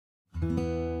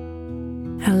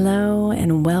Hello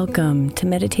and welcome to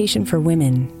Meditation for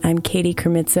Women. I'm Katie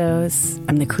Kremitzos.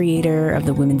 I'm the creator of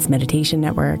the Women's Meditation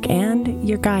Network and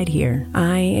your guide here.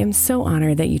 I am so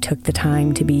honored that you took the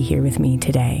time to be here with me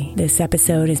today. This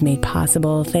episode is made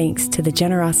possible thanks to the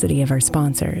generosity of our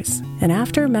sponsors. And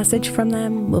after a message from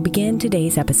them, we'll begin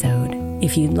today's episode.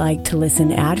 If you'd like to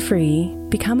listen ad-free,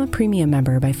 become a premium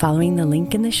member by following the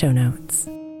link in the show notes.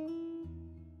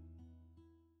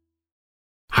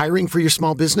 Hiring for your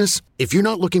small business? If you're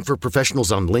not looking for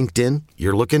professionals on LinkedIn,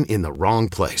 you're looking in the wrong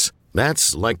place.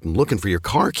 That's like looking for your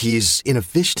car keys in a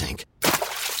fish tank.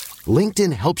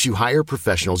 LinkedIn helps you hire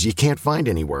professionals you can't find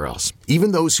anywhere else,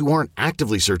 even those who aren't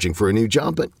actively searching for a new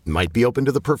job but might be open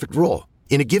to the perfect role.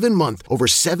 In a given month, over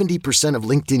 70% of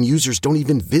LinkedIn users don't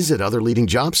even visit other leading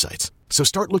job sites. So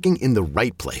start looking in the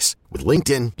right place. With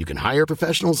LinkedIn, you can hire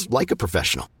professionals like a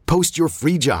professional. Post your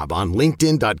free job on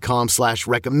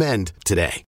linkedin.com/recommend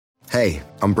today. Hey,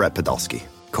 I'm Brett Podolsky,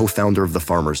 co-founder of The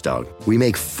Farmer's Dog. We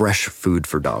make fresh food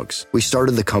for dogs. We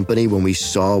started the company when we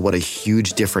saw what a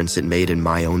huge difference it made in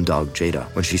my own dog, Jada,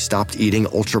 when she stopped eating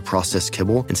ultra-processed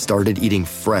kibble and started eating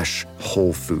fresh,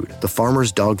 whole food. The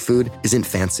Farmer's Dog food isn't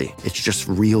fancy. It's just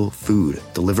real food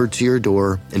delivered to your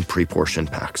door in pre-portioned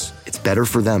packs. It's better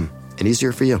for them and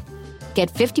easier for you.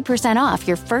 Get 50% off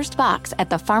your first box at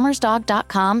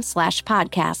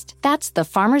thefarmersdog.com/podcast. That's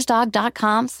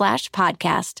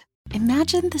thefarmersdog.com/podcast.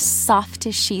 Imagine the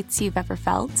softest sheets you've ever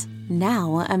felt.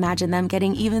 Now imagine them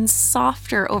getting even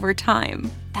softer over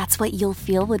time. That's what you'll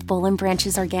feel with Boll &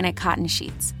 Branch's organic cotton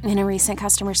sheets. In a recent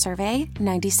customer survey,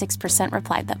 96%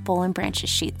 replied that Boll & Branch's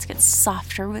sheets get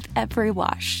softer with every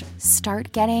wash.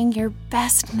 Start getting your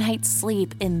best night's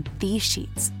sleep in these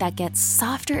sheets that get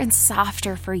softer and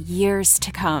softer for years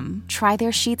to come. Try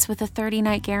their sheets with a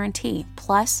 30-night guarantee,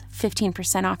 plus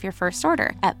 15% off your first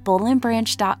order at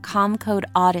bollandbranch.com code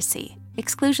Odyssey.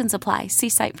 Exclusions apply. See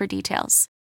site for details.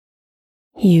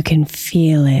 You can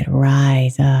feel it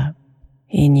rise up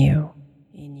in you.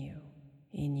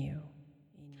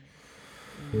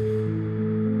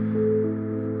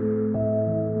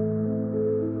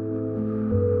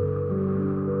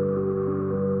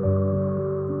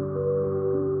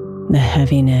 The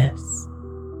heaviness,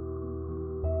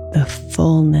 the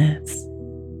fullness,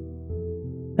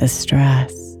 the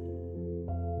stress.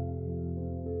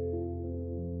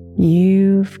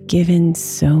 You've given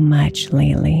so much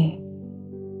lately,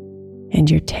 and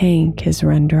your tank has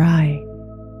run dry.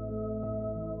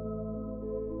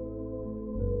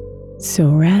 So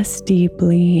rest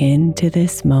deeply into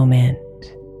this moment,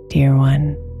 dear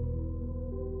one,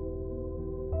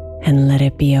 and let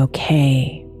it be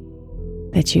okay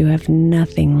that you have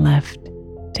nothing left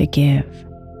to give.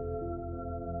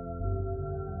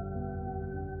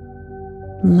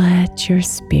 Let your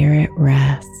spirit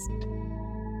rest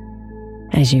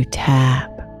as you tap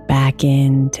back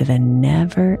into the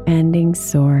never-ending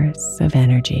source of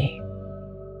energy,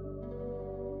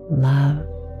 love,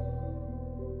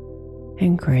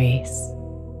 and grace.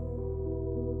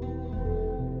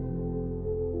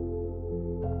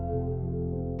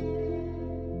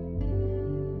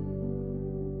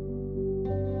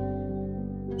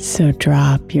 So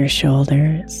drop your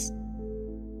shoulders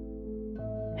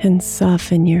and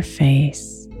soften your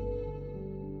face.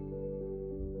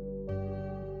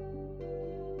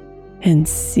 And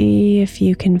see if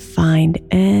you can find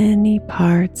any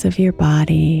parts of your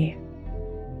body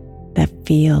that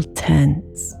feel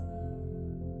tense.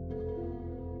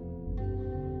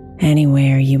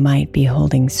 Anywhere you might be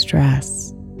holding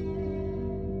stress.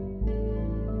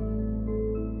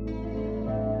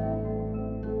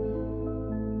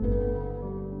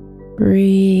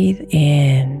 Breathe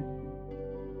in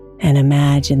and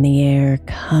imagine the air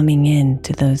coming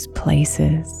into those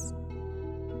places,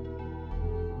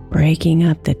 breaking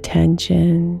up the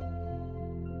tension.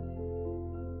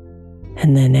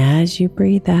 And then as you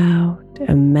breathe out,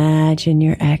 imagine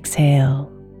your exhale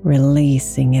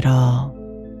releasing it all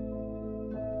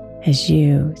as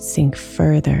you sink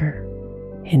further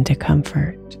into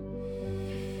comfort.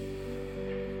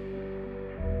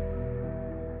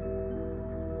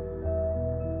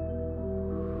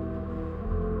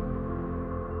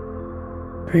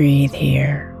 Breathe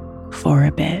here for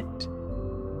a bit.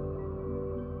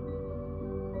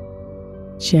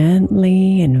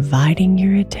 Gently inviting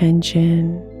your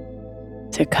attention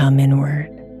to come inward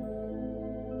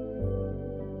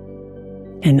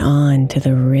and on to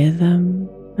the rhythm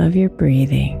of your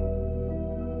breathing.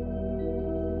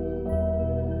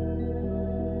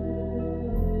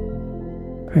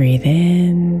 Breathe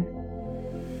in,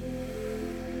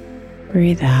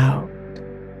 breathe out.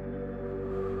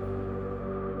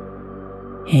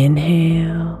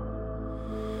 Inhale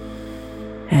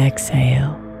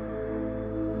Exhale.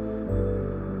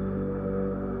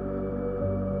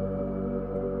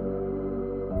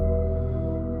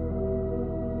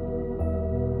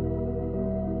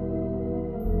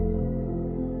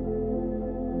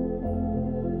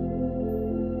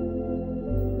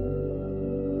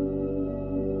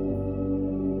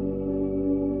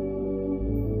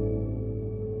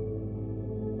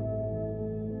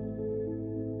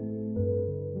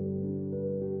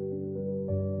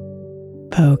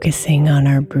 Focusing on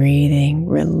our breathing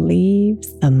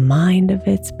relieves the mind of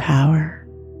its power.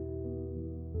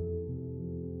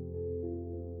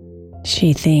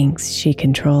 She thinks she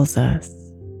controls us.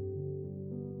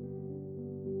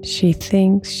 She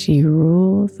thinks she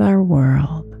rules our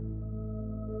world.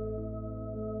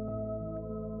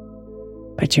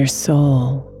 But your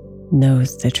soul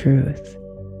knows the truth.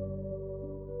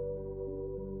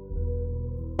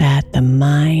 That the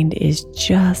mind is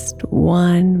just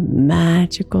one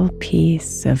magical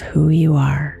piece of who you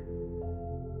are.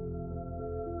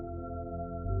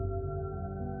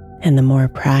 And the more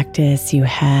practice you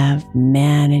have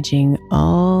managing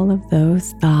all of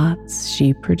those thoughts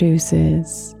she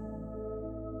produces,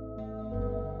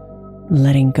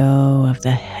 letting go of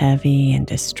the heavy and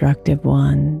destructive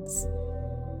ones,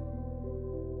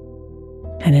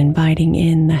 and inviting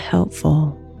in the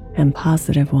helpful and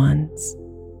positive ones,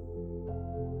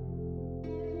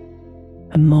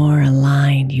 the more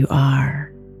aligned you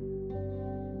are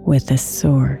with the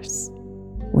source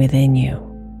within you.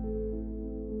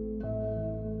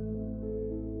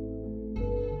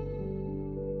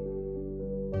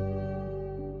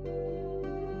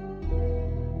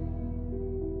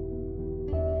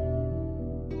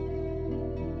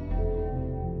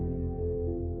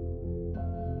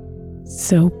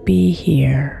 So be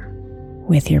here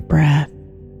with your breath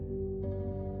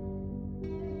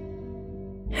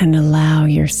and allow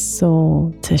your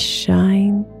soul to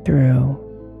shine through.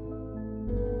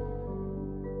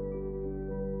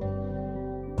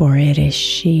 For it is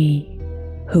she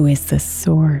who is the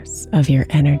source of your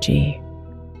energy,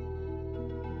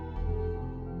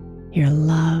 your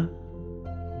love,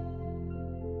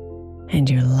 and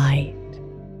your light.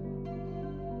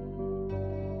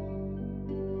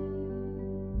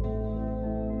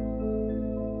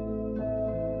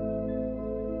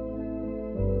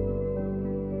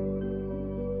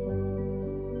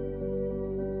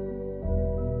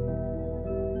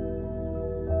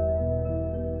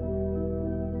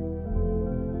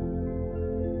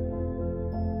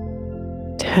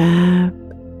 Tap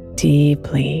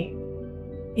deeply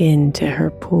into her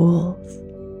pools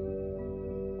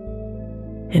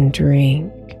and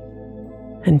drink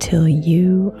until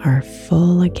you are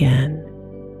full again.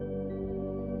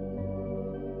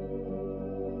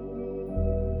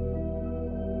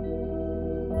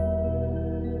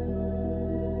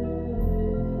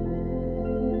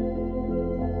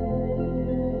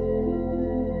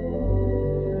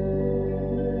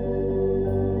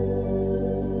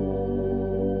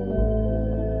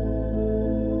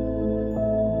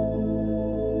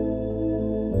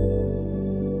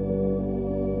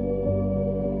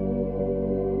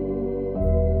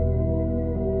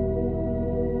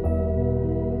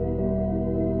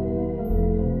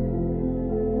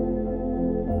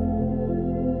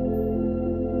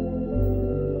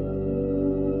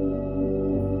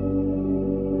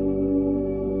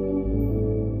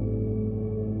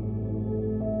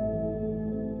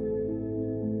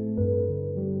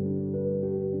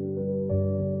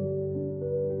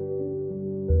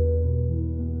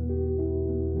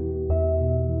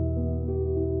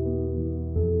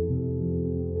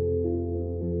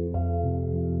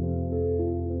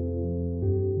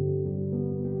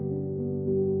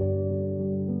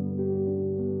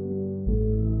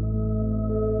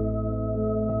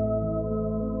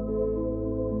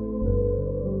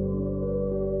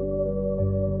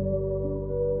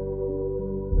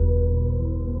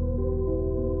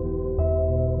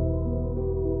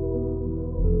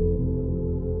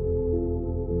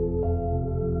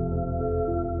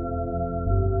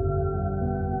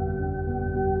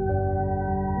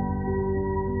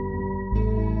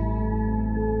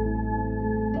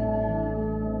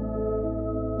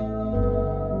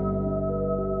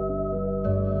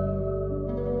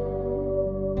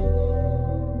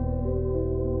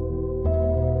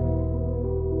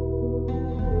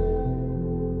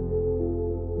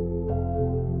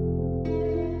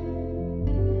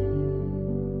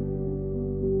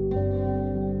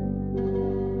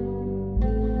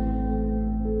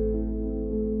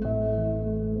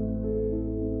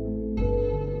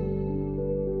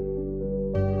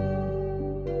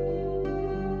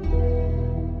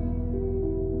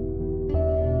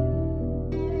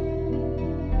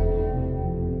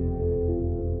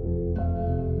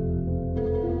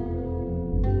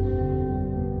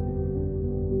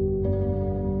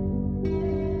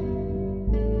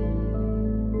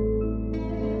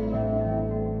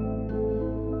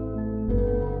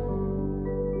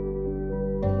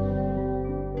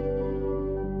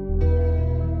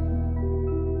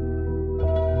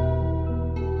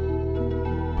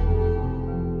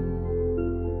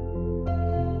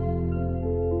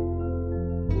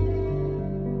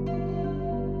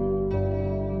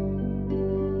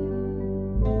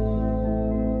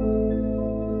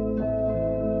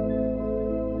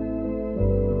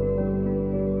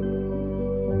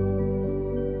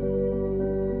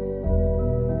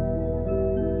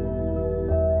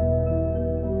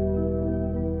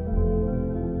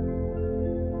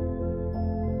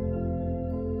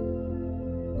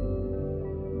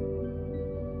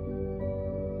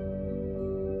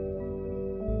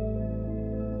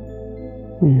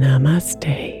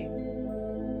 Namaste,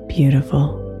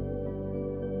 beautiful.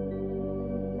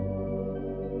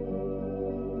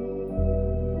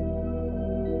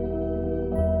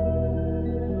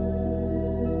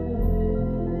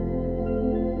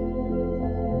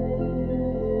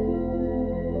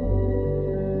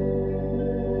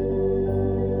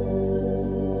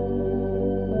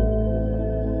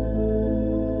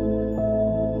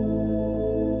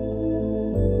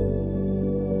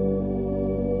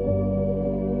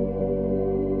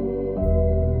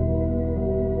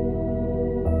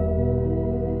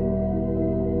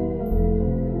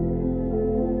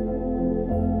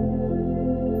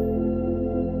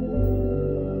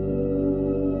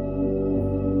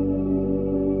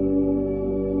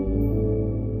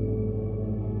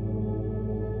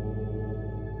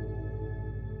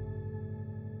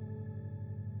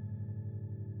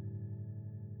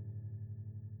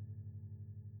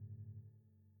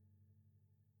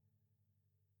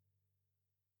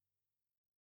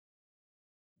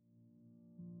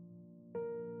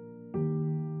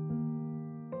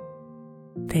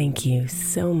 Thank you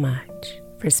so much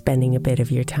for spending a bit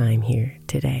of your time here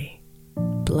today.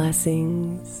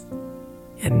 Blessings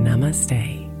and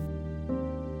namaste.